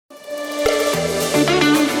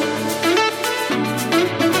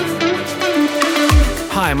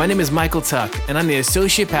Hi, my name is Michael Tuck, and I'm the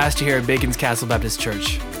Associate Pastor here at Bacon's Castle Baptist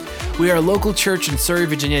Church. We are a local church in Surrey,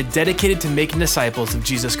 Virginia, dedicated to making disciples of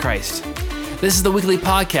Jesus Christ. This is the weekly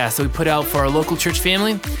podcast that we put out for our local church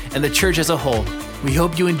family and the church as a whole. We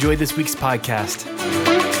hope you enjoyed this week's podcast.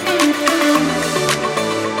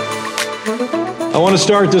 I want to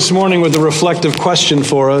start this morning with a reflective question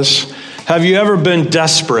for us. Have you ever been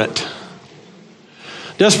desperate?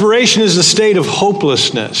 Desperation is a state of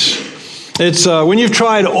hopelessness. It's when you've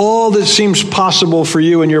tried all that seems possible for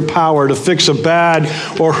you in your power to fix a bad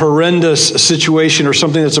or horrendous situation or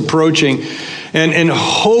something that's approaching, and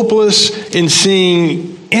hopeless in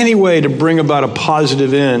seeing any way to bring about a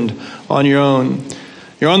positive end on your own.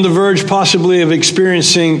 You're on the verge possibly of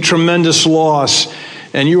experiencing tremendous loss,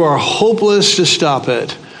 and you are hopeless to stop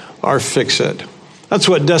it or fix it. That's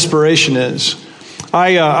what desperation is.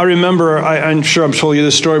 I remember, I'm sure I've told you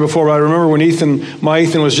this story before, but I remember when my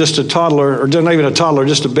Ethan was just a toddler, or not even a toddler,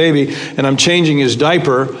 just a baby, and I'm changing his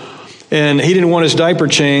diaper, and he didn't want his diaper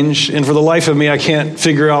changed, and for the life of me, I can't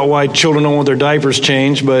figure out why children don't want their diapers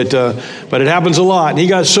changed, but it happens a lot, and he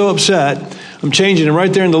got so upset. I'm changing him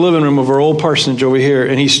right there in the living room of our old parsonage over here,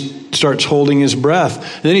 and he starts holding his breath.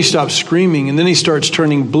 And then he stops screaming, and then he starts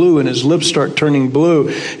turning blue, and his lips start turning blue.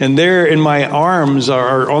 And there in my arms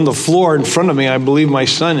are on the floor in front of me, I believe my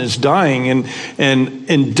son is dying. And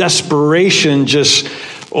in desperation just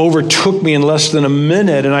overtook me in less than a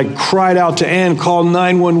minute. And I cried out to Ann, call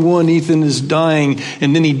 911, Ethan is dying.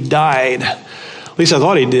 And then he died. At least I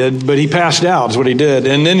thought he did, but he passed out is what he did.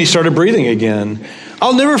 And then he started breathing again.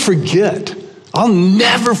 I'll never forget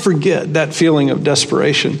that feeling of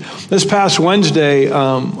desperation. This past Wednesday,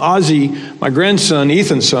 Ozzy, my grandson,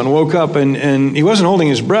 Ethan's son, woke up and he wasn't holding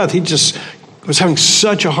his breath. He just was having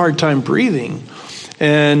such a hard time breathing.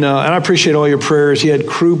 And I appreciate all your prayers. He had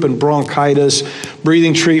croup and bronchitis,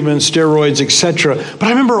 breathing treatments, steroids, etc. But I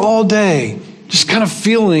remember all day just kind of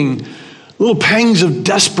feeling little pangs of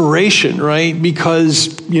desperation, right?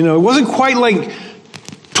 Because, it wasn't quite like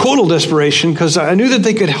total desperation because I knew that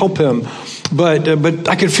they could help him. But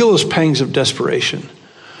I could feel those pangs of desperation.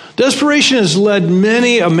 Desperation has led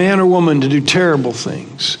many a man or woman to do terrible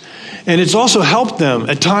things. And it's also helped them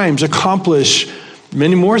at times accomplish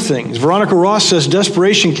many more things. Veronica Ross says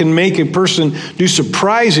desperation can make a person do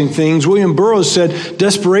surprising things. William Burroughs said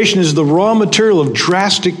desperation is the raw material of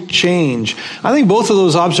drastic change. I think both of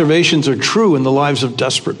those observations are true in the lives of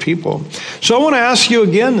desperate people. So I want to ask you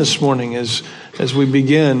again this morning as we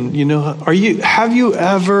begin, have you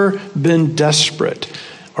ever been desperate?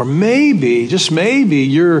 Or maybe, just maybe,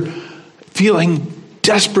 you're feeling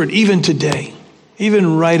desperate even today,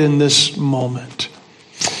 even right in this moment.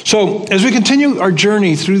 So as we continue our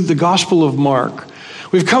journey through the Gospel of Mark,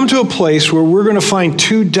 we've come to a place where we're going to find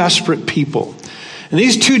two desperate people. And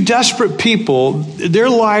these two desperate people, their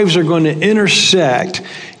lives are going to intersect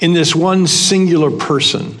in this one singular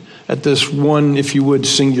person, at this one, if you would,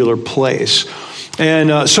 singular place.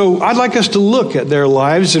 And so I'd like us to look at their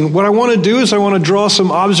lives. And what I want to do is I want to draw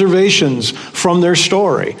some observations from their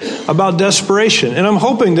story about desperation. And I'm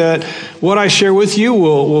hoping that what I share with you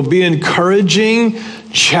will be encouraging,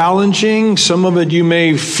 challenging. Some of it you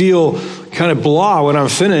may feel kind of blah when I'm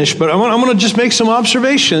finished. But I'm going to just make some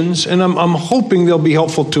observations. And I'm hoping they'll be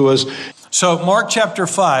helpful to us. So Mark chapter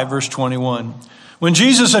 5, verse 21. When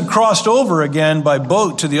Jesus had crossed over again by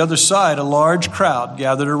boat to the other side, a large crowd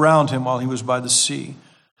gathered around him while he was by the sea.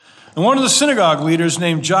 And one of the synagogue leaders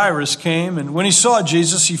named Jairus came, and when he saw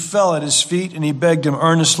Jesus, he fell at his feet and he begged him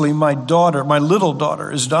earnestly, my little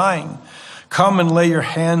daughter is dying. Come and lay your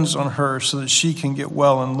hands on her so that she can get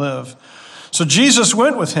well and live. So Jesus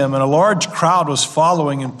went with him, and a large crowd was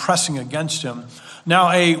following and pressing against him.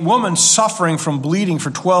 Now, a woman suffering from bleeding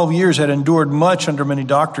for 12 years had endured much under many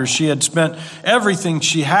doctors. She had spent everything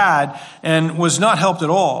she had and was not helped at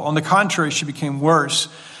all. On the contrary, she became worse.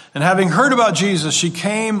 And having heard about Jesus, she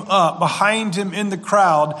came up behind him in the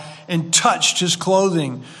crowd and touched his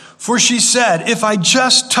clothing. For she said, if I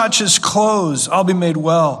just touch his clothes, I'll be made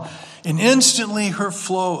well. And instantly her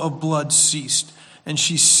flow of blood ceased. And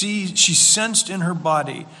she sensed in her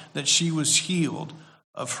body that she was healed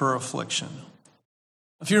of her affliction.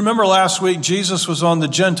 If you remember last week, Jesus was on the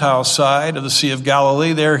Gentile side of the Sea of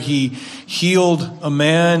Galilee. There he healed a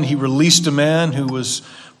man. He released a man who was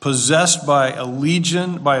possessed by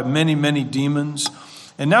many, many demons.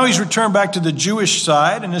 And now he's returned back to the Jewish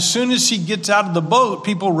side. And as soon as he gets out of the boat,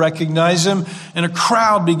 people recognize him and a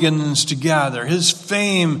crowd begins to gather. His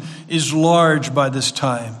fame is large by this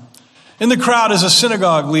time. In the crowd is a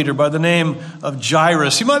synagogue leader by the name of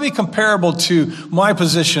Jairus. He might be comparable to my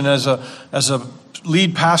position as a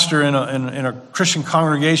lead pastor in a Christian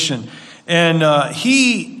congregation. And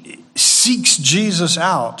he seeks Jesus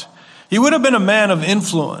out. He would have been a man of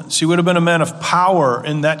influence. He would have been a man of power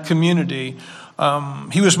in that community.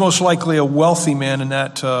 He was most likely a wealthy man in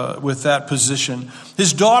that with that position.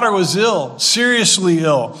 His daughter was ill, seriously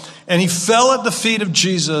ill, and he fell at the feet of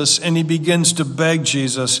Jesus, and he begins to beg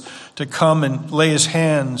Jesus to come and lay his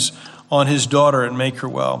hands on his daughter and make her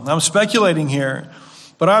well. I'm speculating here,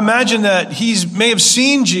 but I imagine that he may have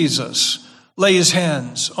seen Jesus lay his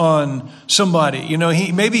hands on somebody.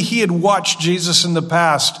 Maybe he had watched Jesus in the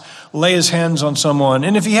past lay his hands on someone.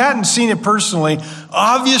 And if he hadn't seen it personally,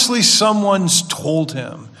 obviously someone's told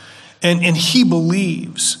him. And he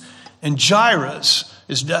believes. And Jairus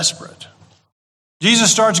is desperate.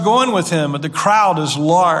 Jesus starts going with him, but the crowd is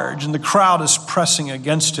large, and the crowd is pressing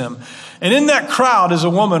against him. And in that crowd is a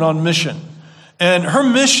woman on mission. And her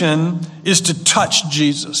mission is to touch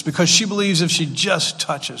Jesus, because she believes if she just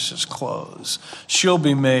touches his clothes, she'll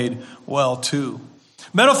be made well too.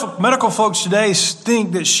 Medical folks today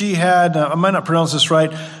think that she had, I might not pronounce this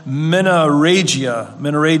right, menorrhagia.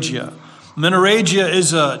 Menorrhagia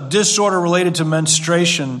is a disorder related to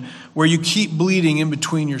menstruation where you keep bleeding in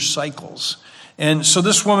between your cycles. And so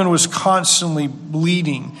this woman was constantly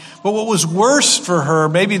bleeding. But what was worse for her,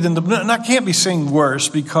 maybe than and I can't be saying worse,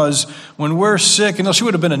 because when we're sick, she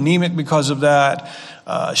would have been anemic because of that.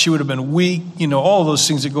 She would have been weak, all of those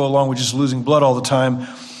things that go along with just losing blood all the time.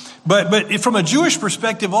 But from a Jewish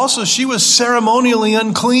perspective also, she was ceremonially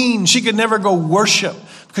unclean. She could never go worship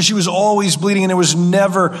because she was always bleeding, and there was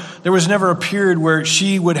never a period where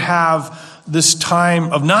she would have this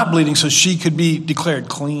time of not bleeding so she could be declared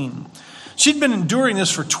clean. She'd been enduring this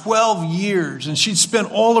for 12 years, and she'd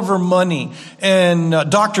spent all of her money, and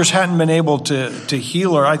doctors hadn't been able to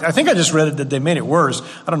heal her. I think I just read it that they made it worse.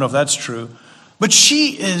 I don't know if that's true. But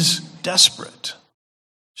she is desperate.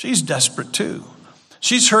 She's desperate too.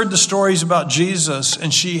 She's heard the stories about Jesus,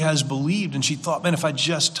 and she has believed, and she thought, man, if I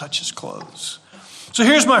just touch his clothes. So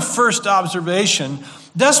here's my first observation.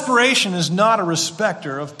 Desperation is not a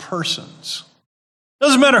respecter of persons. It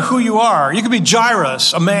doesn't matter who you are. You could be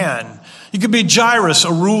Jairus, a man. You could be Jairus,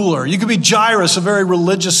 a ruler. You could be Jairus, a very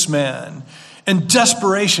religious man. And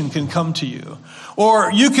desperation can come to you.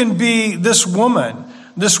 Or you can be this woman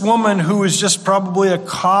who is just probably a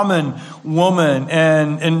common woman,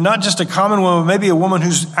 and not just a common woman, maybe a woman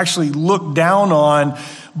who's actually looked down on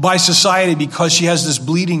by society because she has this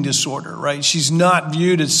bleeding disorder, right? She's not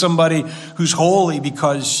viewed as somebody who's holy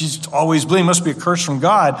because she's always bleeding. It must be a curse from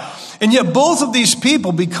God. And yet both of these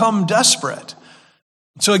people become desperate.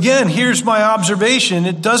 So again, here's my observation.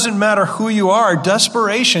 It doesn't matter who you are.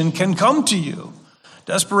 Desperation can come to you.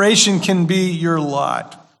 Desperation can be your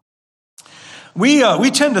lot. We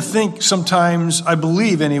tend to think sometimes, I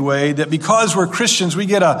believe anyway, that because we're Christians, we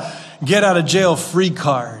get a get out of jail free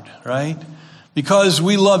card, right? Because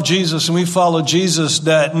we love Jesus and we follow Jesus,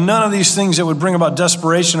 that none of these things that would bring about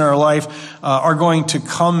desperation in our life are going to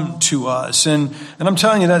come to us. And I'm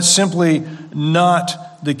telling you, that's simply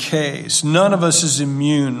not the case. None of us is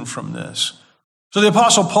immune from this. So the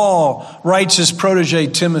Apostle Paul writes his protege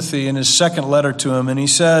Timothy in his second letter to him, and he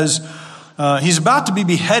says, he's about to be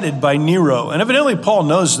beheaded by Nero. And evidently Paul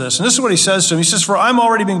knows this. And this is what he says to him. He says, "For I'm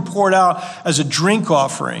already being poured out as a drink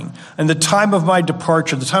offering, and the time of my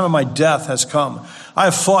departure, the time of my death has come. I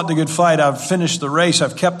have fought the good fight. I've finished the race.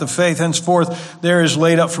 I've kept the faith. Henceforth there is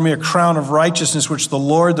laid up for me a crown of righteousness, which the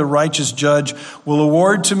Lord, the righteous judge, will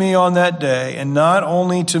award to me on that day, and not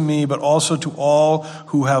only to me, but also to all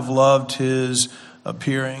who have loved his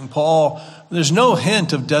appearing." Paul, there's no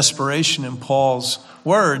hint of desperation in Paul's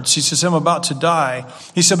words. He says, "I'm about to die."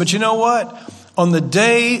 He said, but you know what? On the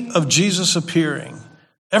day of Jesus appearing,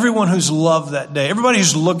 everyone who's loved that day, everybody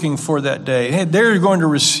who's looking for that day, hey, they're going to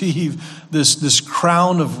receive this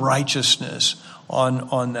crown of righteousness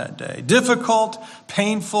on that day. Difficult,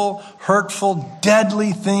 painful, hurtful,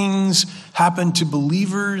 deadly things happen to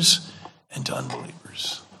believers and to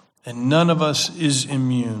unbelievers. And none of us is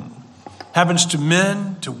immune. Happens to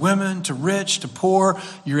men, to women, to rich, to poor.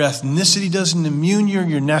 Your ethnicity doesn't immune you.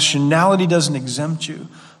 Your nationality doesn't exempt you.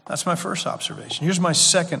 That's my first observation. Here's my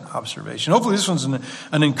second observation. Hopefully this one's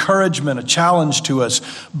an encouragement, a challenge to us.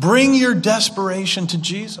 Bring your desperation to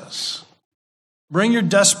Jesus. Bring your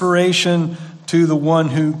desperation to the one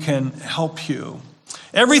who can help you.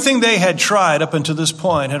 Everything they had tried up until this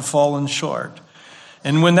point had fallen short.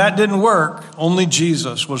 And when that didn't work, only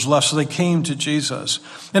Jesus was left. So they came to Jesus.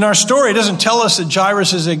 In our story, it doesn't tell us that Jairus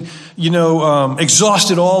has,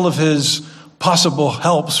 exhausted all of his possible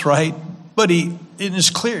helps, right? But it is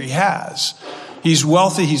clear he has. He's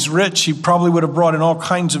wealthy. He's rich. He probably would have brought in all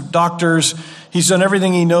kinds of doctors. He's done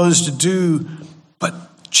everything he knows to do. But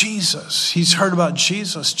Jesus. He's heard about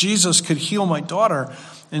Jesus. Jesus could heal my daughter.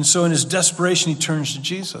 And so in his desperation, he turns to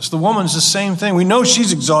Jesus. The woman's the same thing. We know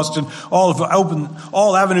she's exhausted.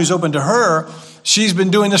 All avenues open to her. She's been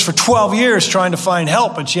doing this for 12 years trying to find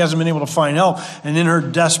help, and she hasn't been able to find help. And in her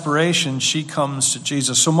desperation, she comes to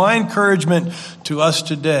Jesus. So my encouragement to us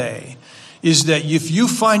today is that if you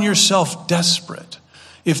find yourself desperate,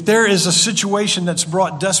 if there is a situation that's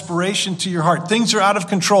brought desperation to your heart, things are out of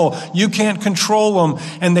control, you can't control them,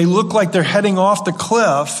 and they look like they're heading off the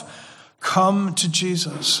cliff, come to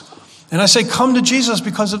Jesus. And I say come to Jesus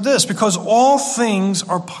because of this, because all things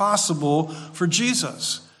are possible for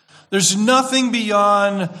Jesus. There's nothing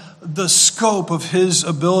beyond the scope of his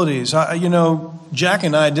abilities. Jack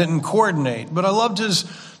and I didn't coordinate, but I loved his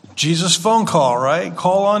Jesus phone call, right?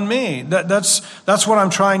 Call on me. That's what I'm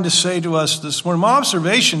trying to say to us this morning. My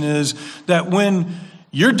observation is that when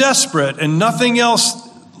you're desperate and nothing else,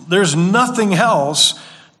 there's nothing else,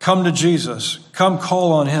 come to Jesus. Come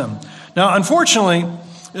call on him. Now, unfortunately,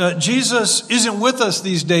 Jesus isn't with us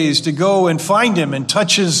these days to go and find him and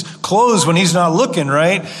touch his clothes when he's not looking,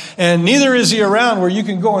 right? And neither is he around where you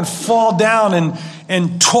can go and fall down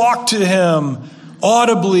and talk to him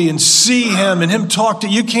audibly and see him and him talk to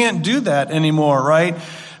you. You can't do that anymore, right?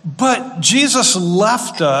 But Jesus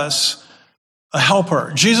left us a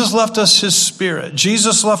helper. Jesus left us his Spirit.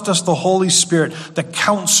 Jesus left us the Holy Spirit, the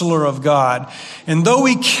counselor of God. And though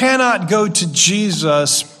we cannot go to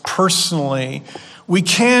Jesus personally, we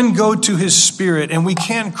can go to his Spirit and we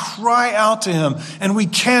can cry out to him and we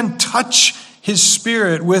can touch his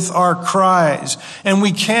Spirit with our cries and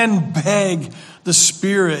we can beg the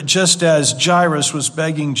Spirit just as Jairus was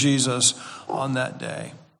begging Jesus on that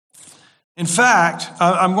day. In fact,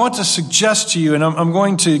 I'm going to suggest to you, and I'm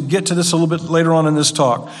going to get to this a little bit later on in this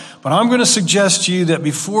talk, but I'm going to suggest to you that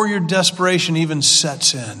before your desperation even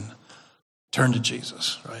sets in, turn to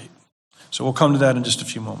Jesus, right? So we'll come to that in just a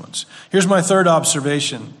few moments. Here's my third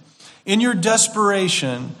observation. In your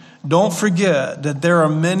desperation, don't forget that there are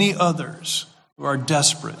many others who are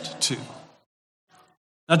desperate too.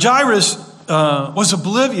 Now, Jairus was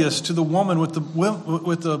oblivious to the woman with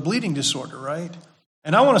the bleeding disorder, right?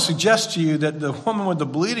 And I want to suggest to you that the woman with the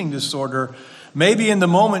bleeding disorder, maybe in the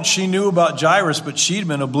moment she knew about Jairus, but she'd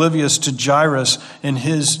been oblivious to Jairus in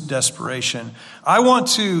his desperation. I want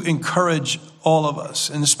to encourage all of us,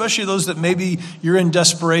 and especially those that maybe you're in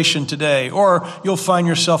desperation today, or you'll find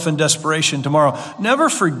yourself in desperation tomorrow. Never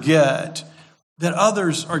forget that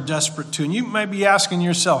others are desperate too. And you might be asking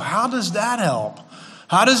yourself, how does that help?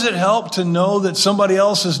 How does it help to know that somebody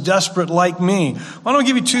else is desperate like me? Well, I'm going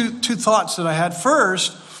to give you two thoughts that I had.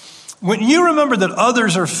 First, when you remember that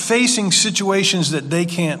others are facing situations that they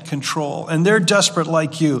can't control and they're desperate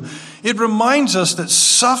like you, it reminds us that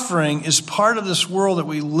suffering is part of this world that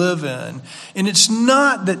we live in. And it's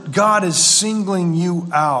not that God is singling you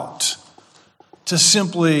out to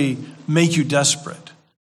simply make you desperate.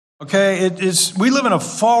 Okay, we live in a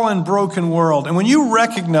fallen, broken world. And when you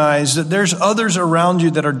recognize that there's others around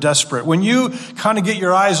you that are desperate, when you kind of get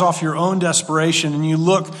your eyes off your own desperation and you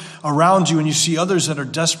look around you and you see others that are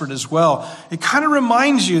desperate as well, it kind of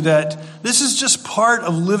reminds you that this is just part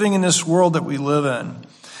of living in this world that we live in.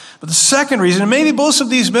 But the second reason, and maybe both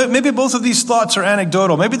of these thoughts are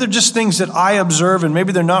anecdotal. Maybe they're just things that I observe and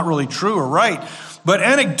maybe they're not really true or right. But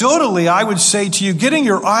anecdotally, I would say to you, getting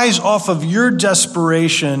your eyes off of your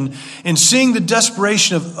desperation and seeing the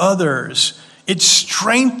desperation of others, it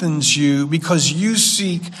strengthens you because you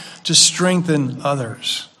seek to strengthen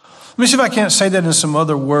others. Let me see if I can't say that in some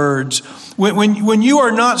other words. When you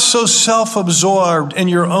are not so self-absorbed in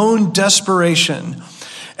your own desperation,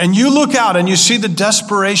 and you look out and you see the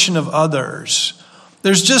desperation of others,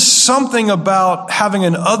 there's just something about having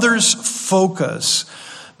an others focus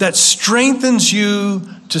that strengthens you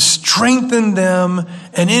to strengthen them,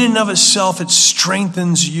 and in and of itself, it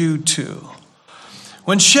strengthens you too.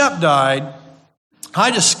 When Shep died, I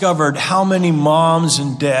discovered how many moms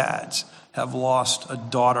and dads have lost a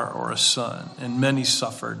daughter or a son, and many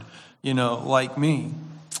suffered, like me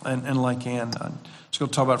and like Ann. I'm just going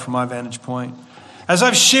to talk about it from my vantage point. As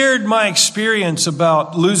I've shared my experience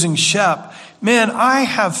about losing Shep, man, I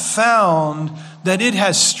have found that it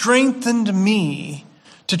has strengthened me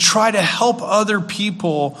to try to help other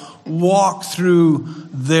people walk through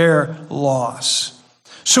their loss.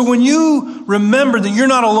 So when you remember that you're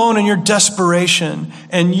not alone in your desperation,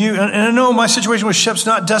 and I know my situation with Shep's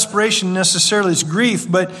not desperation necessarily, it's grief,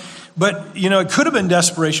 but it could have been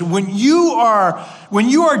desperation. When you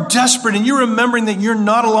are desperate and you're remembering that you're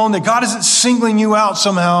not alone, that God isn't singling you out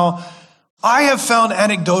somehow, I have found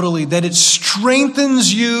anecdotally that it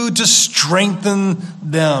strengthens you to strengthen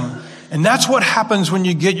them. And that's what happens when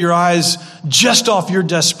you get your eyes just off your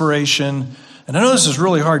desperation. And I know this is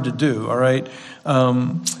really hard to do, all right?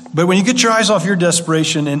 But when you get your eyes off your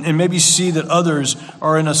desperation and maybe see that others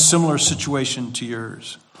are in a similar situation to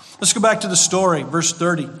yours. Let's go back to the story, verse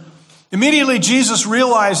 30. Immediately Jesus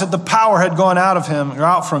realized that the power had gone out of him, or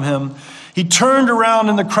out from him. He turned around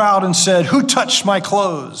in the crowd and said, "Who touched my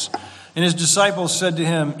clothes?" And his disciples said to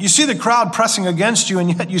him, "You see the crowd pressing against you,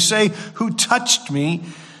 and yet you say, 'Who touched me?'"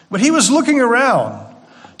 But he was looking around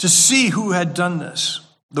to see who had done this.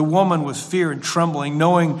 The woman, with fear and trembling,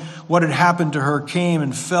 knowing what had happened to her, came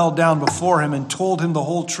and fell down before him and told him the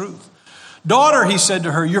whole truth. "Daughter," he said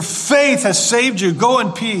to her, "your faith has saved you. Go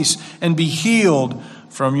in peace and be healed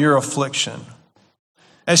from your affliction."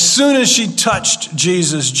 As soon as she touched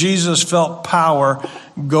Jesus, Jesus felt power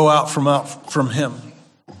go out from him.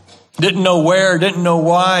 Didn't know where, didn't know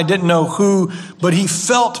why, didn't know who, but he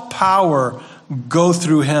felt power go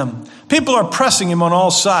through him. People are pressing him on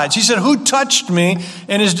all sides. He said, "Who touched me?"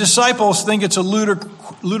 And his disciples think it's a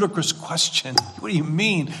ludicrous question. What do you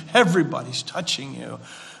mean? Everybody's touching you.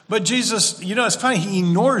 But Jesus, it's funny, he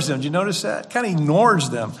ignores them. Do you notice that? Kind of ignores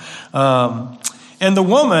them. And the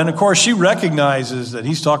woman, of course, she recognizes that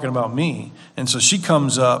he's talking about me. And so she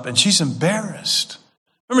comes up and she's embarrassed.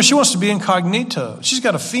 Remember, she wants to be incognito. She's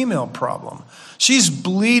got a female problem. She's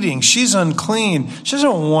bleeding. She's unclean. She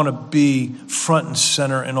doesn't want to be front and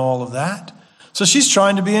center in all of that. So she's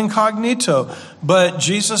trying to be incognito. But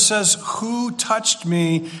Jesus says, "Who touched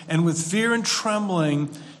me?" And with fear and trembling,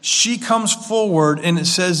 she comes forward, and it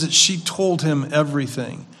says that she told him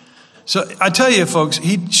everything. So I tell you, folks,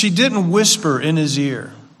 she didn't whisper in his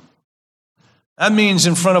ear. That means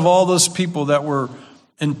in front of all those people that were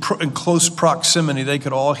in close proximity, they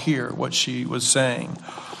could all hear what she was saying.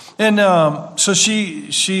 And so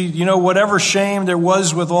she, whatever shame there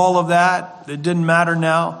was with all of that, it didn't matter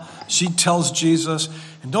now. She tells Jesus,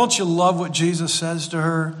 and don't you love what Jesus says to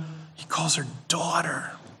her? He calls her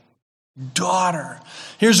daughter. Daughter.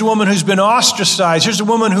 Here's a woman who's been ostracized. Here's a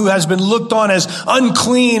woman who has been looked on as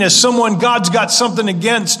unclean, as someone God's got something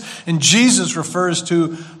against. And Jesus refers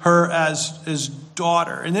to her as his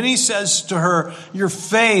daughter. And then he says to her, "Your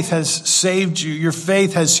faith has saved you. Your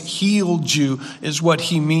faith has healed you," is what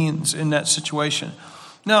he means in that situation.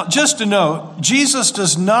 Now, just to note, Jesus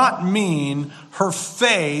does not mean her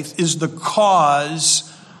faith is the cause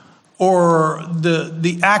or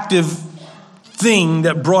the active thing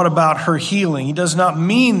that brought about her healing. He does not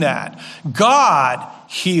mean that. God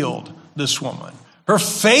healed this woman. Her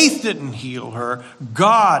faith didn't heal her.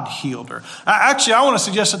 God healed her. Actually, I want to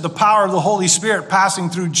suggest that the power of the Holy Spirit passing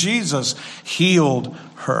through Jesus healed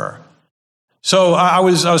her. So I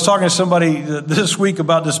was talking to somebody this week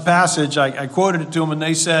about this passage. I quoted it to them, and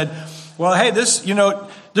they said, "Well, hey,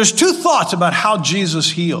 there's two thoughts about how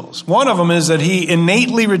Jesus heals. One of them is that he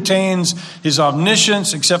innately retains his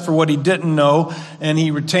omniscience, except for what he didn't know, and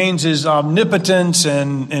he retains his omnipotence,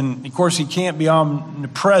 and of course he can't be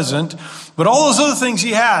omnipresent, but all those other things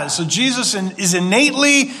he has. So Jesus is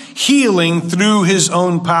innately healing through his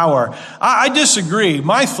own power." I disagree.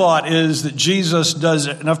 My thought is that Jesus does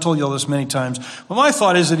it, and I've told you all this many times, but my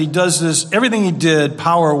thought is that he does this, everything he did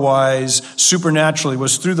power-wise, supernaturally,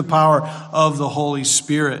 was through the power of the Holy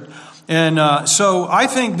Spirit. And so I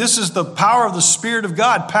think this is the power of the Spirit of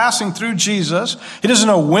God passing through Jesus. He doesn't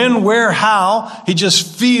know when, where, how. He just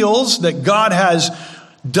feels that God has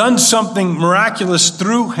done something miraculous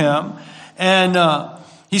through him. And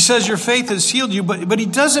he says, "Your faith has healed you," but he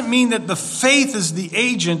doesn't mean that the faith is the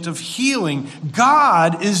agent of healing.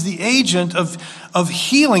 God is the agent of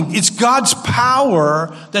healing. It's God's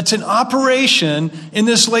power that's in operation in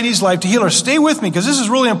this lady's life to heal her. Stay with me, because this is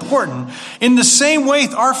really important. In the same way,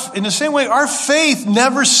 our faith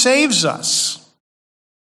never saves us.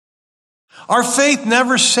 Our faith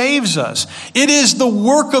never saves us. It is the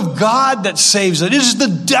work of God that saves us. It is the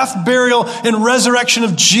death, burial, and resurrection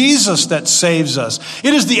of Jesus that saves us.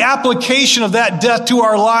 It is the application of that death to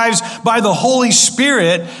our lives by the Holy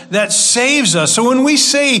Spirit that saves us. So when we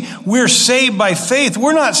say we're saved by faith,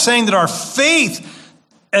 we're not saying that our faith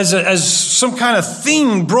as some kind of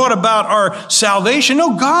thing brought about our salvation.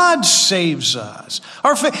 No, God saves us.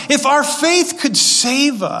 If our faith could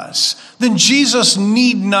save us, then Jesus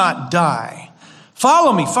need not die.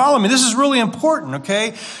 Follow me. This is really important,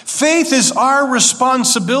 okay? Faith is our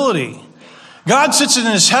responsibility. God sits in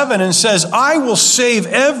his heaven and says, I will save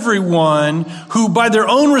everyone who by their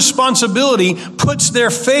own responsibility puts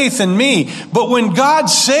their faith in me. But when God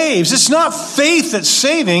saves, it's not faith that's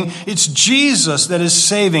saving, it's Jesus that is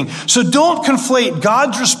saving. So don't conflate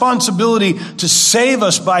God's responsibility to save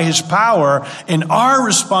us by his power and our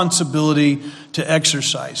responsibility to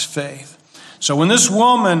exercise faith. So when this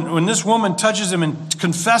woman touches him and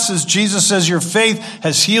confesses, Jesus says, your faith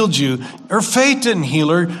has healed you. Her faith didn't heal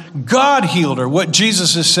her. God healed her. What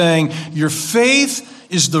Jesus is saying, your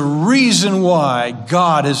faith is the reason why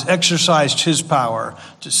God has exercised his power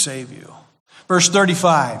to save you. Verse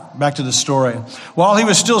 35, back to the story. While he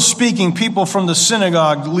was still speaking, people from the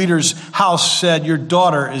synagogue leader's house said, your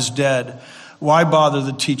daughter is dead. Why bother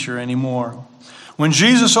the teacher anymore? When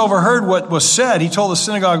Jesus overheard what was said, he told the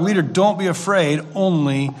synagogue leader, don't be afraid,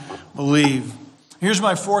 only believe. Here's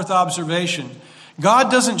my fourth observation.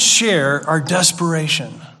 God doesn't share our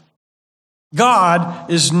desperation.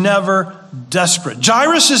 God is never desperate.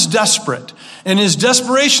 Jairus is desperate, and his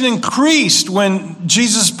desperation increased when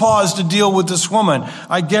Jesus paused to deal with this woman.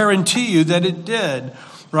 I guarantee you that it did,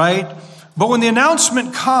 right? But when the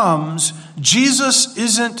announcement comes, Jesus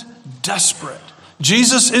isn't desperate.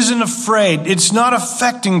 Jesus isn't afraid. It's not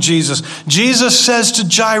affecting Jesus. Jesus says to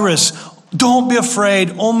Jairus, don't be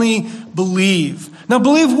afraid, only believe. Now,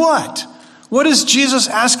 believe what? What is Jesus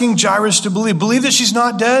asking Jairus to believe? Believe that she's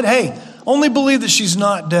not dead? Hey, only believe that she's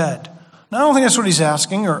not dead. Now, I don't think that's what he's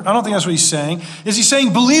asking, or I don't think that's what he's saying. Is he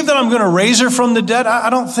saying, believe that I'm going to raise her from the dead?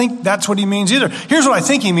 I don't think that's what he means either. Here's what I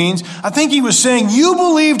think he means. I think he was saying, you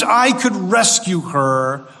believed I could rescue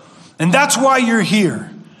her, and that's why you're here.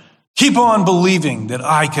 Keep on believing that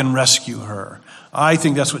I can rescue her. I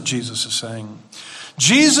think that's what Jesus is saying.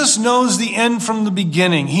 Jesus knows the end from the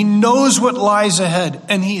beginning. He knows what lies ahead,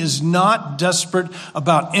 and he is not desperate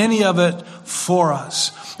about any of it for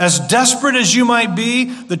us. As desperate as you might be,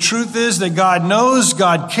 the truth is that God knows,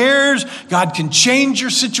 God cares, God can change your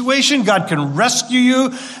situation, God can rescue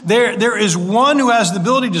you. There is one who has the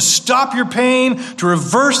ability to stop your pain, to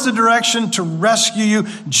reverse the direction, to rescue you.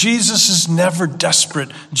 Jesus is never desperate.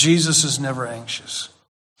 Jesus is never anxious.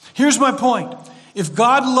 Here's my point. If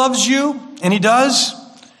God loves you, and he does,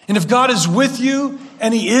 and if God is with you,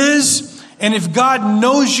 and he is, and if God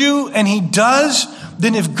knows you, and he does,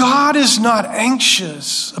 then if God is not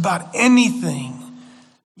anxious about anything,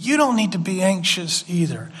 you don't need to be anxious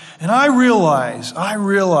either. And I realize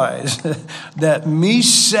that me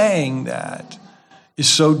saying that is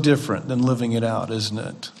so different than living it out, isn't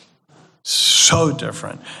it? So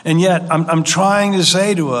different. And yet I'm trying to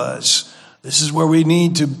say to us, this is where we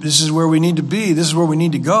need to be. This is where we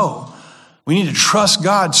need to go. We need to trust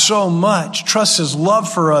God so much, trust his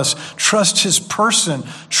love for us, trust his person,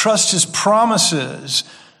 trust his promises,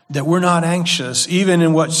 that we're not anxious, even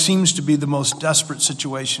in what seems to be the most desperate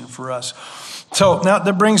situation for us. So now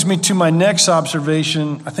that brings me to my next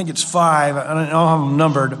observation. I think it's 5. I don't know how I'm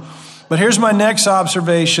numbered. But here's my next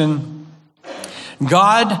observation.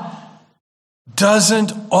 God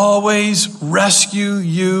doesn't always rescue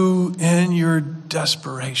you in your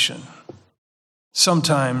desperation.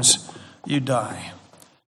 Sometimes you die.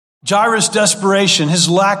 Jairus' desperation, his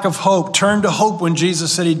lack of hope, turned to hope when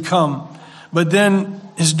Jesus said he'd come. But then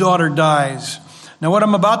his daughter dies. Now, what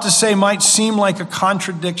I'm about to say might seem like a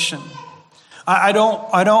contradiction. I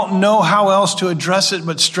don't know how else to address it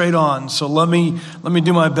but straight on. So let me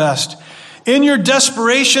do my best. In your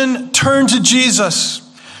desperation, turn to Jesus.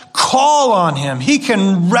 Call on him. He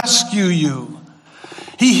can rescue you.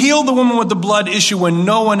 He healed the woman with the blood issue when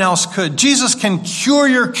no one else could. Jesus can cure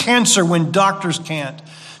your cancer when doctors can't.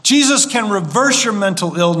 Jesus can reverse your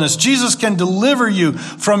mental illness. Jesus can deliver you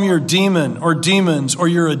from your demon or demons or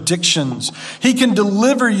your addictions. He can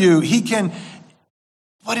deliver you.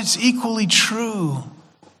 But it's equally true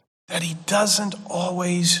that he doesn't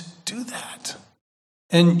always do that.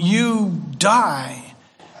 And you die.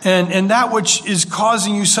 And that which is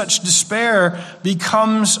causing you such despair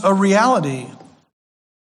becomes a reality.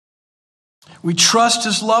 We trust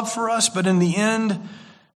his love for us, but in the end,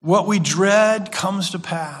 what we dread comes to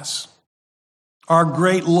pass. Our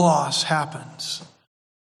great loss happens.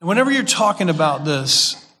 And whenever you're talking about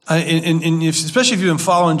this, especially if you've been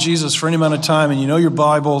following Jesus for any amount of time and you know your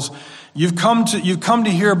Bibles, you've come to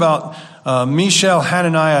hear about Mishael,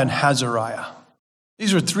 Hananiah, and Azariah.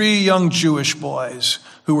 These were 3 young Jewish boys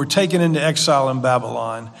who were taken into exile in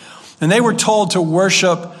Babylon. And they were told to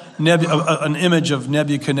worship an image of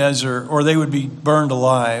Nebuchadnezzar or they would be burned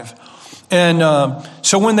alive. And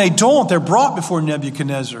so when they don't, they're brought before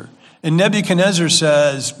Nebuchadnezzar. And Nebuchadnezzar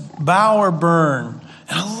says, bow or burn.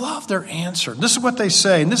 And I love their answer. This is what they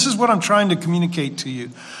say, and this is what I'm trying to communicate to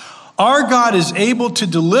you. Our God is able to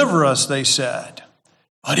deliver us, they said.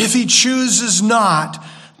 But if he chooses not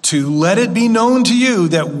to, let it be known to you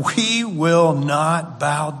that we will not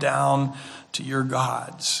bow down to your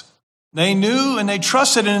gods. They knew and they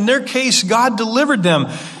trusted, and in their case, God delivered them.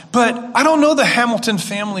 But I don't know the Hamilton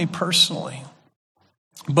family personally.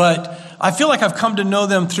 But I feel like I've come to know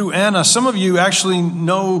them through Anna. Some of you actually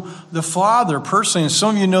know the father personally, and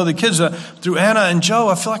some of you know the kids. Through Anna and Joe,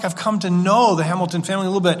 I feel like I've come to know the Hamilton family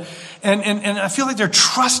a little bit. And I feel like they're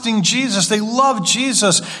trusting Jesus. They love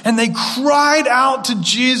Jesus. And they cried out to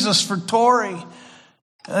Jesus for Tori.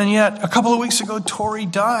 And yet, a couple of weeks ago, Tori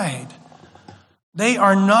died. They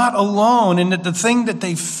are not alone in that the thing that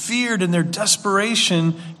they feared in their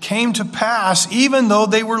desperation came to pass, even though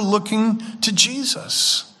they were looking to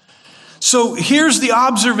Jesus. So here's the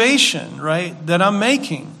observation, right, that I'm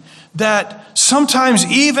making. That sometimes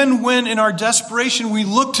even when in our desperation we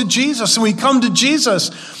look to Jesus and we come to Jesus,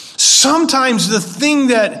 sometimes the thing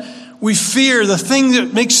that we fear, the thing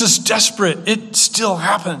that makes us desperate, it still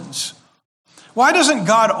happens. Why doesn't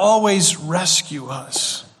God always rescue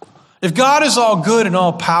us? If God is all good and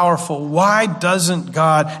all powerful, why doesn't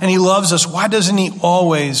God, and he loves us, why doesn't he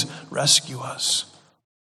always rescue us?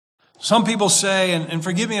 Some people say, and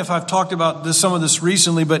forgive me if I've talked about some of this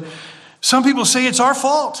recently, but some people say it's our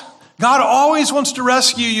fault. God always wants to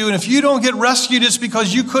rescue you, and if you don't get rescued, it's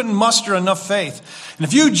because you couldn't muster enough faith. And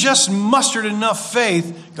if you just mustered enough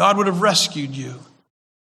faith, God would have rescued you.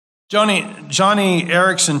 Johnny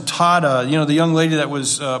Erickson Tata, the young lady that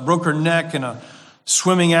was broke her neck in a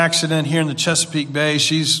swimming accident here in the Chesapeake Bay.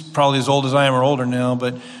 She's probably as old as I am or older now.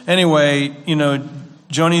 But anyway,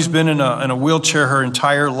 Joni's been in a wheelchair her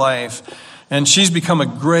entire life. And she's become a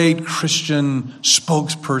great Christian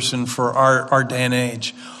spokesperson for our day and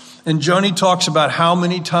age. And Joni talks about how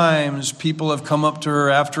many times people have come up to her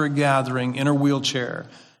after a gathering in her wheelchair.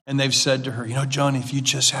 And they've said to her, Joni, if you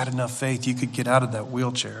just had enough faith, you could get out of that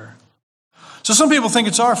wheelchair. So some people think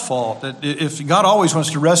it's our fault, that if God always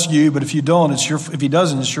wants to rescue you, but if you don't, if he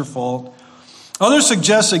doesn't, it's your fault. Others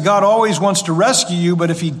suggest that God always wants to rescue you,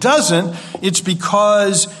 but if he doesn't, it's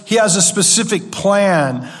because he has a specific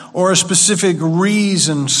plan or a specific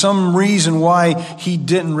reason, some reason why he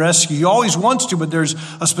didn't rescue you. He always wants to, but there's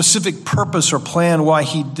a specific purpose or plan why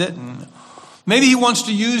he didn't. Maybe he wants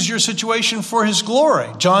to use your situation for his glory.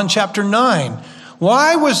 John chapter 9.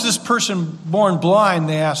 Why was this person born blind,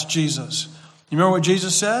 they asked Jesus. You remember what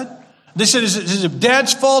Jesus said? They said, is it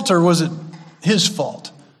Dad's fault or was it his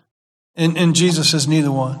fault? And Jesus says, neither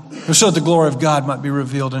one. So that the glory of God might be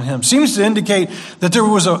revealed in him. Seems to indicate that there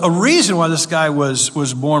was a reason why this guy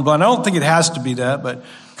was born blind. I don't think it has to be that, but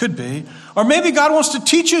could be. Or maybe God wants to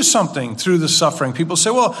teach you something through the suffering. People say,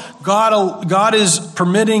 well, God is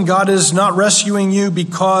permitting, God is not rescuing you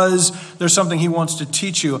because there's something he wants to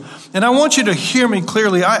teach you. And I want you to hear me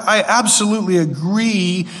clearly. I absolutely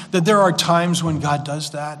agree that there are times when God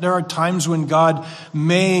does that. There are times when God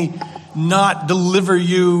may not deliver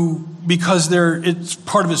you because it's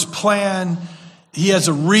part of his plan. He has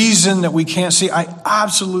a reason that we can't see. I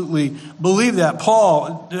absolutely believe that.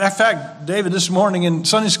 Paul, in fact, David, this morning in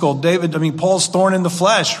Sunday school, Paul's thorn in the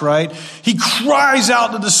flesh, right? He cries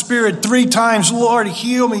out to the Spirit 3 times, Lord,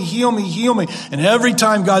 heal me, heal me, heal me. And every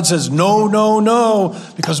time God says, no, no, no,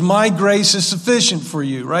 because my grace is sufficient for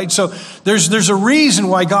you, right? So there's a reason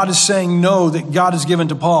why God is saying no that God has given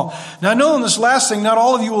to Paul. Now I know in this last thing, not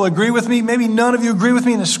all of you will agree with me. Maybe none of you agree with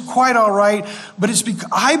me, and it's quite all right. But it's because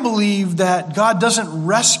I believe that God doesn't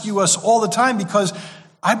rescue us all the time because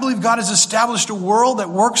I believe God has established a world that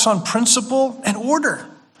works on principle and order.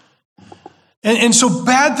 And so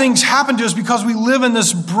bad things happen to us because we live in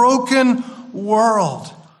this broken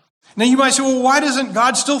world. Now you might say, well, why doesn't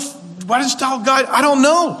God, I don't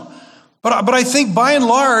know. But I think by and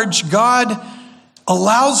large, God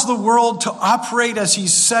allows the world to operate as he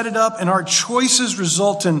set it up, and our choices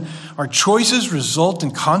result in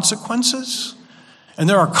consequences. And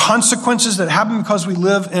there are consequences that happen because we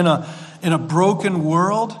live in a broken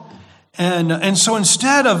world. And so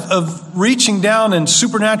instead of reaching down and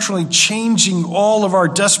supernaturally changing all of our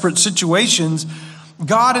desperate situations,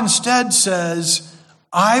 God instead says,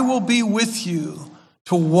 I will be with you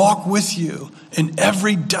to walk with you in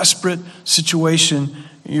every desperate situation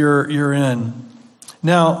you're in.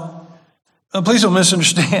 Now, please don't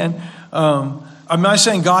misunderstand. Am I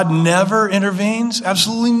saying God never intervenes?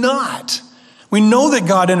 Absolutely not. We know that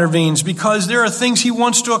God intervenes because there are things he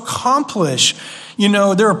wants to accomplish.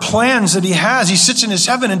 There are plans that he has. He sits in his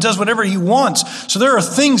heaven and does whatever he wants. So there are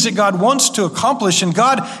things that God wants to accomplish. And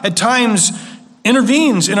God at times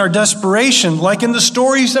intervenes in our desperation, like in the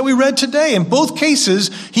stories that we read today. In both cases,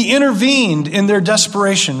 he intervened in their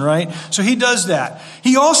desperation, right? So he does that.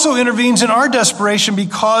 He also intervenes in our desperation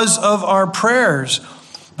because of our prayers.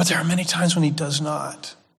 But there are many times when he does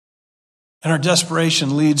not. And our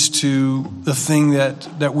desperation leads to the thing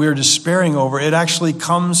that we're despairing over. It actually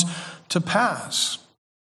comes to pass.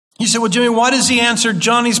 You say, well, Jimmy, why does he answer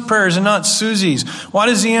Johnny's prayers and not Susie's? Why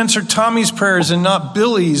does he answer Tommy's prayers and not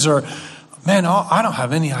Billy's? Or, man, I don't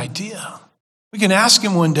have any idea. We can ask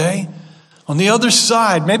him one day. On the other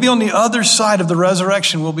side, maybe on the other side of the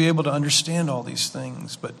resurrection, we'll be able to understand all these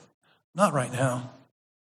things, but not right now.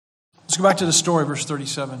 Let's go back to the story, verse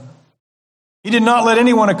 37. He did not let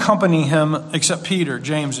anyone accompany him except Peter,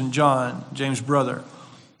 James, and John, James' brother.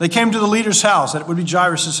 They came to the leader's house, that would be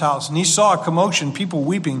Jairus' house, and he saw a commotion, people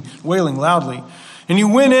weeping, wailing loudly. And he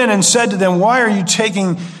went in and said to them, why are you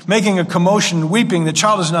making a commotion and weeping? The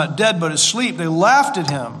child is not dead, but asleep. They laughed at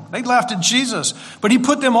him. They laughed at Jesus. But he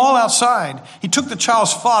put them all outside. He took the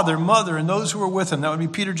child's father, mother, and those who were with him. That would be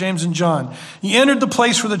Peter, James, and John. He entered the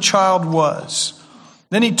place where the child was.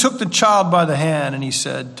 Then he took the child by the hand and he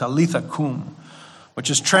said, Talitha cum, which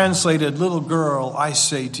is translated, little girl, I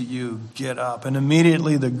say to you, get up. And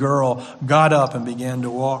immediately the girl got up and began to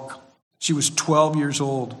walk. She was 12 years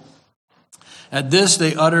old. At this,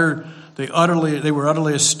 they were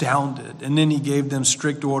utterly astounded. And then he gave them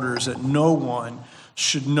strict orders that no one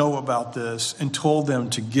should know about this and told them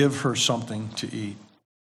to give her something to eat.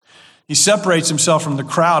 He separates himself from the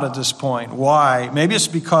crowd at this point. Why? Maybe it's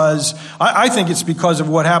because, I think it's because of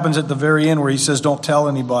what happens at the very end where he says, don't tell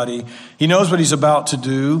anybody. He knows what he's about to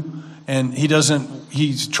do, and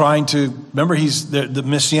he's trying to, remember, he's the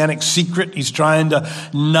messianic secret. He's trying to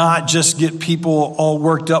not just get people all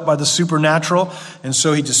worked up by the supernatural. And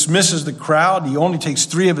so he dismisses the crowd. He only takes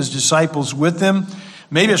 3 of his disciples with him.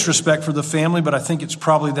 Maybe it's respect for the family, but I think it's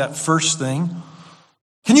probably that first thing.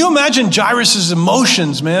 Can you imagine Jairus'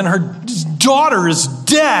 emotions, man? Her daughter is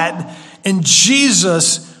dead, and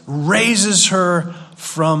Jesus raises her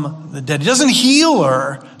from the dead. He doesn't heal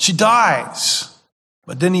her. She dies.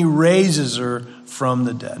 But then he raises her from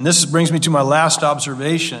the dead. And this brings me to my last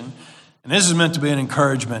observation, and this is meant to be an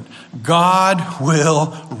encouragement. God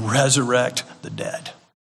will resurrect the dead.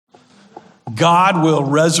 God will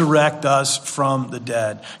resurrect us from the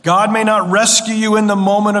dead. God may not rescue you in the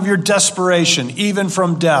moment of your desperation, even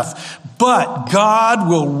from death, but God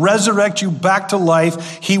will resurrect you back to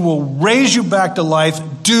life. He will raise you back to life.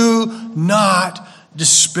 Do not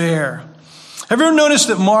despair. Have you ever noticed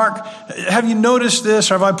that have you noticed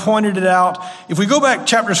this, or have I pointed it out? If we go back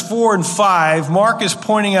chapters 4 and 5, Mark is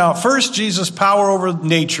pointing out first Jesus' power over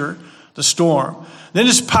nature, the storm. Then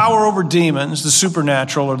his power over demons, the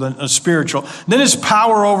supernatural or the spiritual. Then his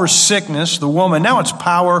power over sickness, the woman. Now it's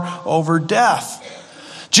power over death.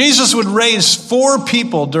 Jesus would raise 4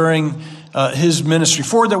 people during his ministry,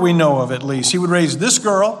 4 that we know of at least. He would raise this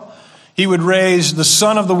girl. He would raise the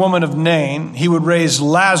son of the woman of Nain. He would raise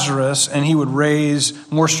Lazarus. And he would raise,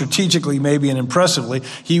 more strategically maybe and impressively,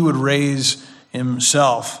 he would raise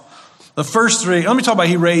himself. The first 3, let me talk about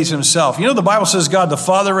he raised himself. You know, the Bible says God the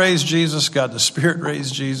Father raised Jesus, God the Spirit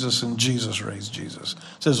raised Jesus, and Jesus raised Jesus.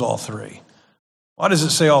 It says all 3. Why does it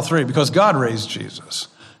say all 3? Because God raised Jesus.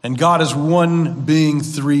 And God is one being,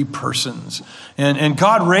 3 persons. And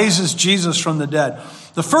God raises Jesus from the dead.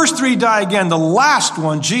 The first 3 die again. The last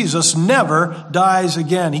one, Jesus, never dies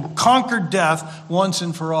again. He conquered death once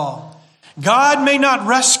and for all. God may not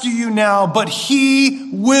rescue you now, but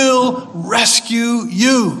he will rescue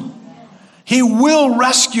you. He will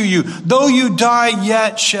rescue you. Though you die,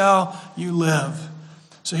 yet shall you live.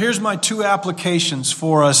 So here's my 2 applications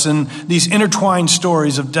for us in these intertwined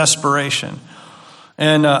stories of desperation.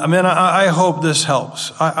 And I hope this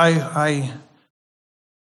helps.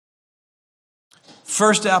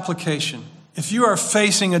 First application, if you are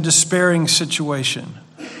facing a despairing situation,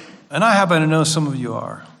 and I happen to know some of you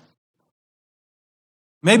are,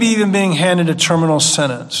 maybe even being handed a terminal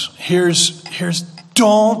sentence, here's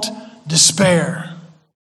don't despair.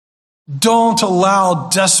 Don't allow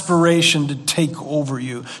desperation to take over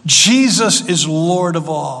you. Jesus is Lord of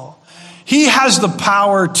all. He has the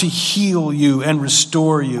power to heal you and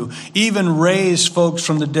restore you, even raise folks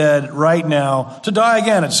from the dead right now to die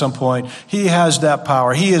again at some point. He has that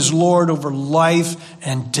power. He is Lord over life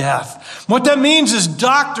and death. What that means is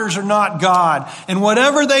doctors are not God, and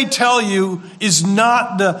whatever they tell you is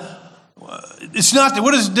not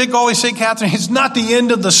what does Dick always say, Catherine? It's not the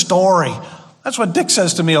end of the story. That's what Dick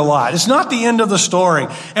says to me a lot. It's not the end of the story.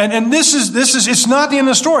 And this is, it's not the end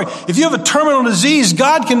of the story. If you have a terminal disease,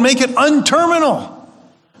 God can make it unterminal.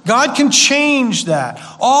 God can change that.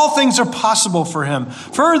 All things are possible for him.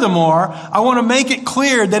 Furthermore, I want to make it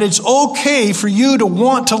clear that it's okay for you to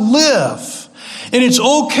want to live. And it's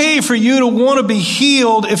okay for you to want to be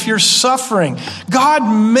healed if you're suffering. God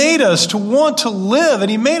made us to want to live,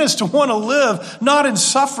 and he made us to want to live not in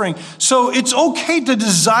suffering. So it's okay to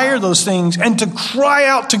desire those things and to cry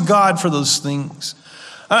out to God for those things.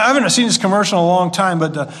 I haven't seen this commercial in a long time,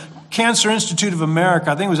 but the Cancer Institute of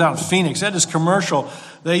America, I think it was out in Phoenix, they had this commercial.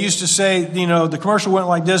 They used to say, the commercial went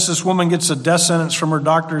like this: this woman gets a death sentence from her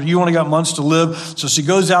doctor. You only got months to live. So she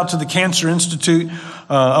goes out to the Cancer Institute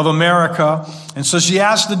of America. And so she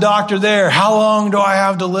asks the doctor there, how long do I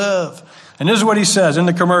have to live? And this is what he says in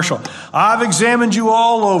the commercial: I've examined you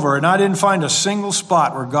all over, and I didn't find a single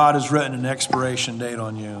spot where God has written an expiration date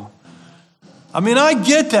on you. I mean, I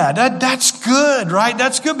get that. That's good, right?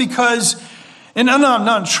 That's good because, and I'm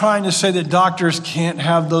not trying to say that doctors can't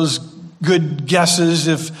have those good guesses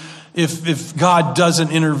if God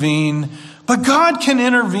doesn't intervene. But God can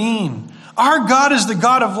intervene. Our God is the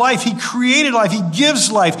God of life. He created life. He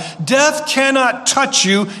gives life. Death cannot touch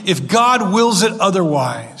you if God wills it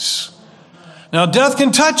otherwise. Now, death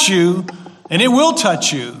can touch you, and it will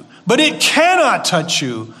touch you, but it cannot touch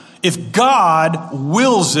you if God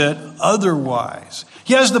wills it otherwise.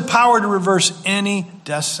 He has the power to reverse any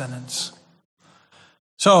death sentence.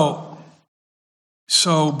 So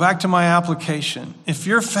back to my application. If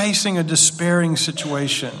you're facing a despairing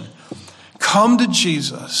situation, come to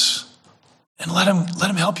Jesus and let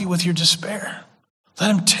him help you with your despair.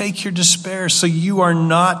 Let him take your despair so you are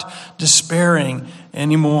not despairing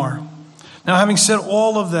anymore. Now, having said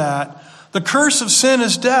all of that, the curse of sin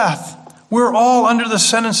is death. We're all under the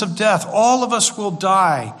sentence of death. All of us will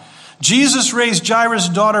die. Jesus raised Jairus'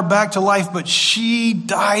 daughter back to life, but she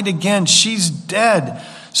died again. She's dead.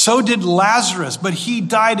 So did Lazarus, but he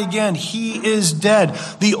died again. He is dead.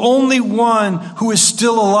 The only one who is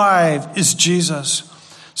still alive is Jesus.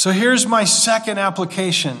 So here's my second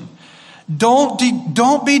application. Don't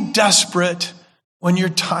be desperate when your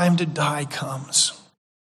time to die comes.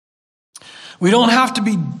 We don't have to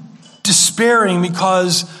be despairing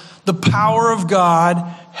because the power of God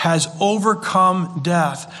has overcome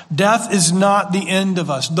death. Death is not the end of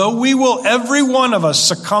us. Though we will, every one of us,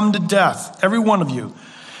 succumb to death. Every one of you.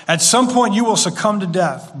 At some point you will succumb to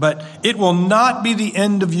death, but it will not be the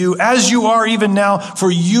end of you as you are even now,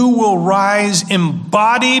 for you will rise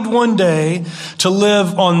embodied one day to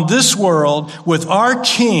live on this world with our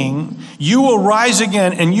King. You will rise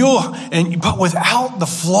again but without the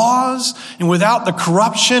flaws and without the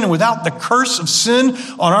corruption and without the curse of sin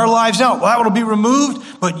on our lives now. That will be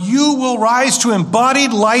removed, but you will rise to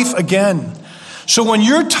embodied life again. So when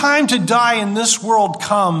your time to die in this world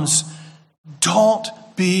comes, don't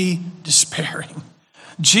be despairing.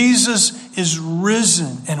 Jesus is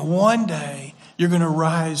risen, and one day you're going to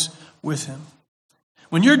rise with him.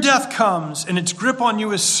 When your death comes and its grip on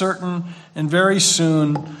you is certain and very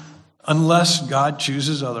soon, unless God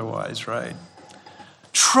chooses otherwise, right?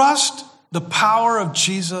 Trust the power of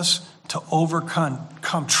Jesus to overcome.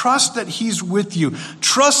 Trust that he's with you.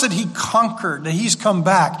 Trust that he conquered, that he's come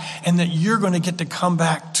back, and that you're going to get to come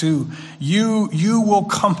back too. You will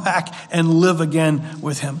come back and live again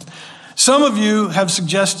with him. Some of you have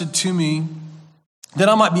suggested to me that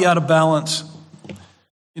I might be out of balance.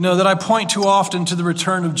 That I point too often to the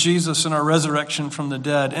return of Jesus and our resurrection from the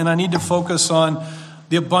dead, and I need to focus on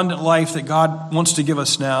the abundant life that God wants to give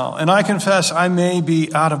us now. And I confess I may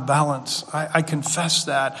be out of balance. I confess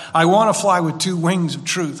that. I want to fly with two wings of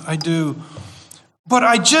truth. I do. But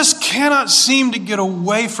I just cannot seem to get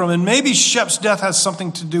away from, and maybe Shep's death has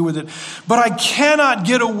something to do with it, but I cannot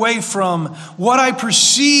get away from what I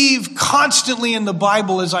perceive constantly in the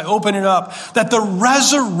Bible as I open it up, that the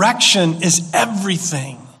resurrection is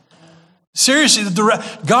everything. Seriously,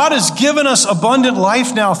 God has given us abundant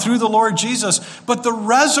life now through the Lord Jesus, but the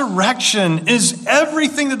resurrection is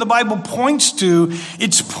everything that the Bible points to.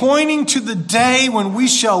 It's pointing to the day when we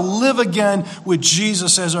shall live again with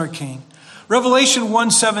Jesus as our King. Revelation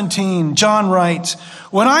 1:17, John writes,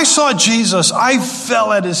 "When I saw Jesus, I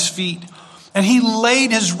fell at his feet, and he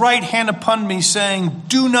laid his right hand upon me, saying,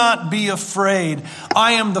 'Do not be afraid.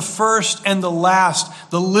 I am the first and the last,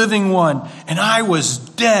 the living one. And I was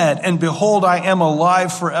dead, and behold, I am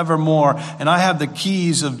alive forevermore. And I have the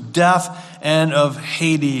keys of death and of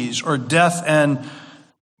Hades,'" or death and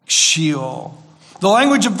Sheol. The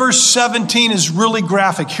language of verse 17 is really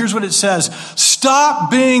graphic. Here's what it says: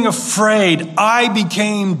 "Stop being afraid. I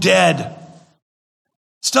became dead."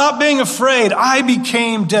 Stop being afraid. I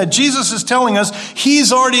became dead. Jesus is telling us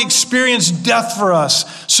he's already experienced death for us,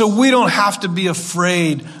 so we don't have to be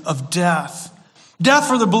afraid of death. Death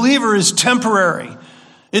for the believer is temporary.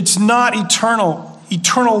 It's not eternal.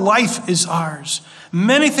 Eternal life is ours.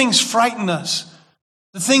 Many things frighten us.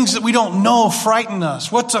 The things that we don't know frighten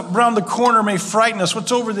us. What's around the corner may frighten us.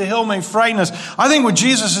 What's over the hill may frighten us. I think what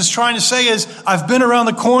Jesus is trying to say is, I've been around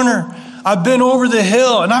the corner. I've been over the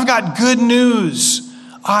hill, and I've got good news.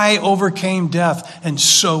 I overcame death, and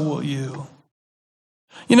so will you.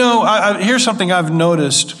 You know, here's something I've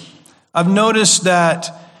noticed. I've noticed that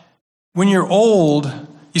when you're old,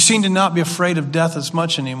 you seem to not be afraid of death as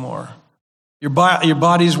much anymore. Your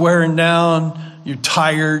body's wearing down. You're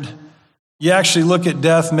tired. You actually look at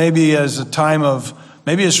death maybe as a time of,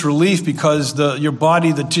 maybe it's relief because your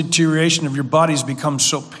body, the deterioration of your body has become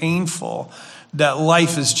so painful that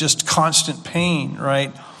life is just constant pain,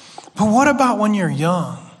 right? But what about when you're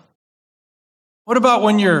young? What about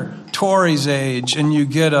when you're Tori's age and you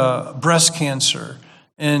get a breast cancer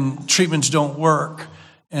and treatments don't work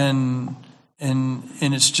and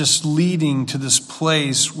it's just leading to this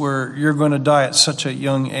place where you're going to die at such a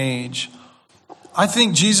young age? I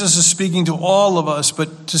think Jesus is speaking to all of us,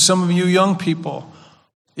 but to some of you young people,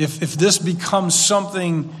 if this becomes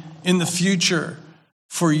something in the future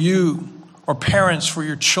for you or parents for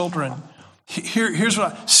your children, here's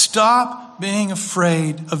what stop being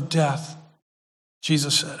afraid of death.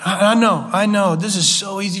 Jesus said, I know, this is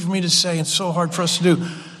so easy for me to say and so hard for us to do.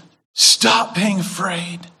 Stop being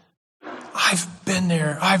afraid. I've been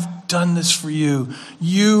there. I've done this for you.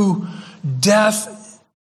 Death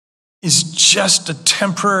is just a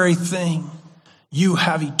temporary thing. You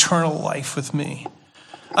have eternal life with me.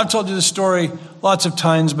 I've told you this story lots of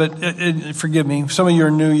times, but forgive me. Some of you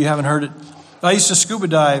are new. You haven't heard it. I used to scuba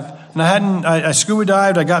dive, and I scuba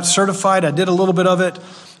dived. I got certified. I did a little bit of it,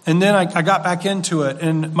 and then I got back into it.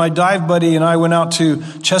 And my dive buddy and I went out to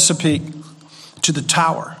Chesapeake, to the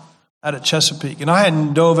tower out at Chesapeake. And I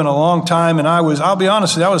hadn't dove in a long time, and I'll be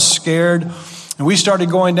honest with you, I was scared. And we started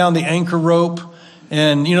going down the anchor rope.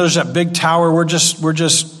 And, you know, there's that big tower. We're just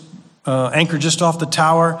anchored just off the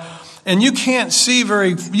tower. And you can't see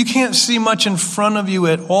much in front of you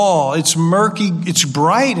at all. It's murky. It's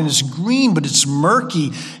bright and it's green, but it's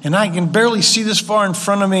murky. And I can barely see this far in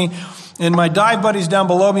front of me. And my dive buddy's down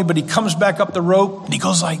below me, but he comes back up the rope and he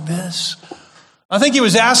goes like this. I think he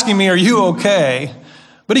was asking me, are you okay?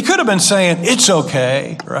 But he could have been saying, it's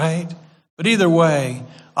okay, right? But either way,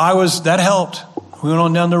 that helped. We went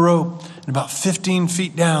on down the rope. And about 15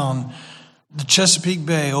 feet down, the Chesapeake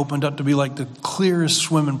Bay opened up to be like the clearest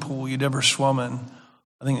swimming pool you'd ever swum in.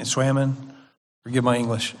 I think it's swam in. Forgive my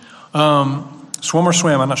English. Swim or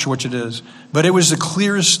swam, I'm not sure which it is. But it was the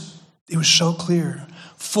clearest. It was so clear.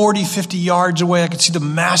 40, 50 yards away, I could see the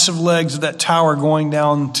massive legs of that tower going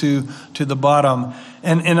down to the bottom.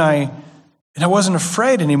 And I wasn't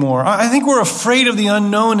afraid anymore. I think we're afraid of the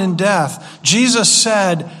unknown in death. Jesus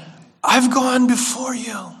said, I've gone before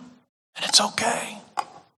you. And it's okay.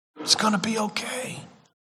 It's going to be okay.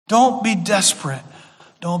 Don't be desperate.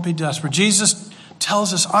 Don't be desperate. Jesus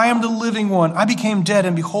tells us, I am the living one. I became dead,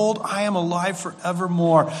 and behold, I am alive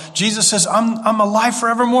forevermore. Jesus says, I'm alive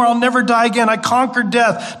forevermore. I'll never die again. I conquered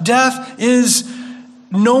death. Death is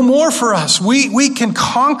no more for us. We can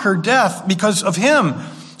conquer death because of him.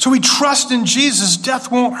 So we trust in Jesus.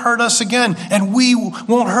 Death won't hurt us again, and we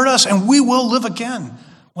won't hurt us, and we will live again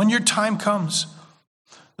when your time comes.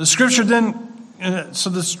 The scripture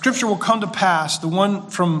will come to pass, the one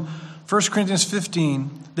from 1 Corinthians 15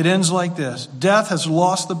 that ends like this. Death has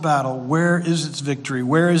lost the battle. Where is its victory?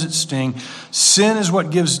 Where is its sting? Sin is what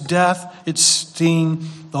gives death its sting.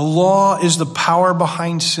 The law is the power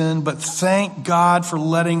behind sin, but thank God for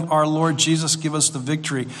letting our Lord Jesus give us the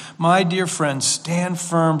victory. My dear friends, stand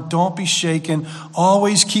firm. Don't be shaken.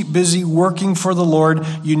 Always keep busy working for the Lord.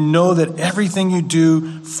 You know that everything you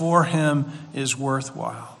do for him is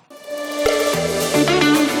worthwhile.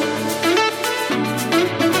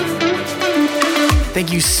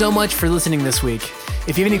 Thank you so much for listening this week.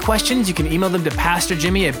 If you have any questions, you can email them to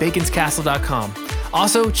pastorjimmy@baconscastle.com.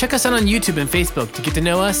 Also, check us out on YouTube and Facebook to get to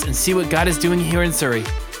know us and see what God is doing here in Surrey.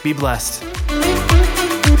 Be blessed.